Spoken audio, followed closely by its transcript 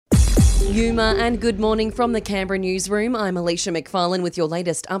Yuma and good morning from the Canberra newsroom. I'm Alicia McFarlane with your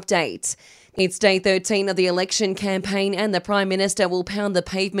latest update. It's day 13 of the election campaign and the Prime Minister will pound the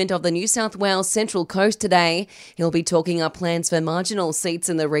pavement of the New South Wales Central Coast today. He'll be talking up plans for marginal seats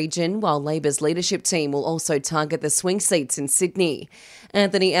in the region, while Labor's leadership team will also target the swing seats in Sydney.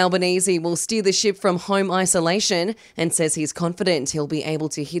 Anthony Albanese will steer the ship from home isolation and says he's confident he'll be able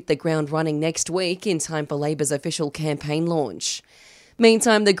to hit the ground running next week in time for Labor's official campaign launch.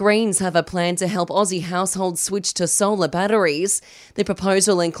 Meantime, the Greens have a plan to help Aussie households switch to solar batteries. The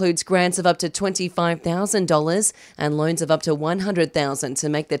proposal includes grants of up to $25,000 and loans of up to $100,000 to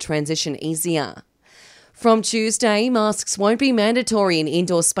make the transition easier. From Tuesday, masks won't be mandatory in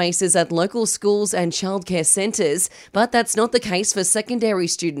indoor spaces at local schools and childcare centres, but that's not the case for secondary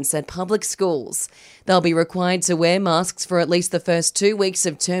students at public schools. They'll be required to wear masks for at least the first 2 weeks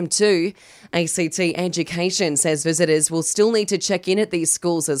of Term 2. ACT Education says visitors will still need to check in at these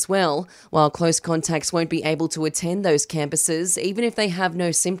schools as well, while close contacts won't be able to attend those campuses even if they have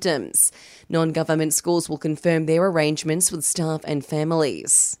no symptoms. Non-government schools will confirm their arrangements with staff and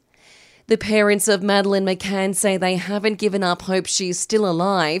families. The parents of Madeleine McCann say they haven't given up hope she's still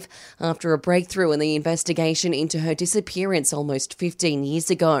alive after a breakthrough in the investigation into her disappearance almost 15 years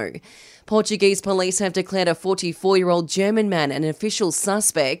ago. Portuguese police have declared a 44-year-old German man an official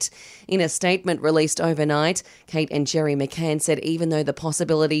suspect. In a statement released overnight, Kate and Jerry McCann said even though the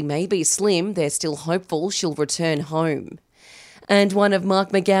possibility may be slim, they're still hopeful she'll return home. And one of Mark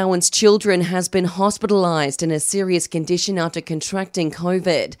McGowan's children has been hospitalised in a serious condition after contracting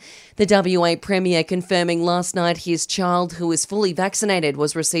COVID. The WA Premier confirming last night his child, who is fully vaccinated,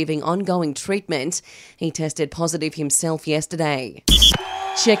 was receiving ongoing treatment. He tested positive himself yesterday.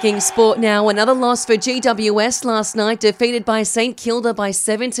 Checking sport now, another loss for GWS last night, defeated by St Kilda by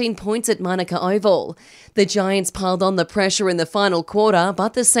 17 points at Manuka Oval. The Giants piled on the pressure in the final quarter,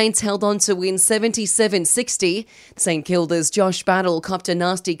 but the Saints held on to win 77-60. St Kilda's Josh Battle copped a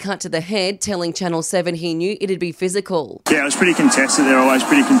nasty cut to the head, telling Channel 7 he knew it'd be physical. Yeah, it was pretty contested. They're always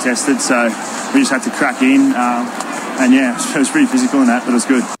pretty contested, so we just had to crack in. It was pretty physical in that, but it was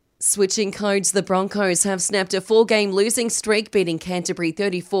good. Switching codes, the Broncos have snapped a 4-game losing streak, beating Canterbury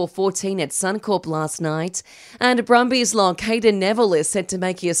 34-14 at Suncorp last night. And Brumbies lock Hayden Neville is set to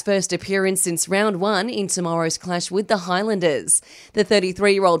make his first appearance since round 1 in tomorrow's clash with the Highlanders. The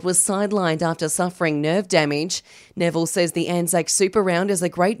 33-year-old was sidelined after suffering nerve damage. Neville says the Anzac Super Round is a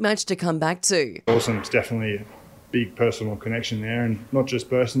great match to come back to. Awesome, it's definitely a big personal connection there, and not just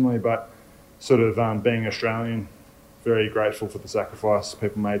personally, but sort of being Australian. Very grateful for the sacrifice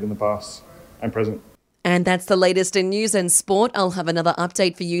people made in the past and present. And that's the latest in news and sport. I'll have another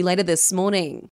update for you later this morning.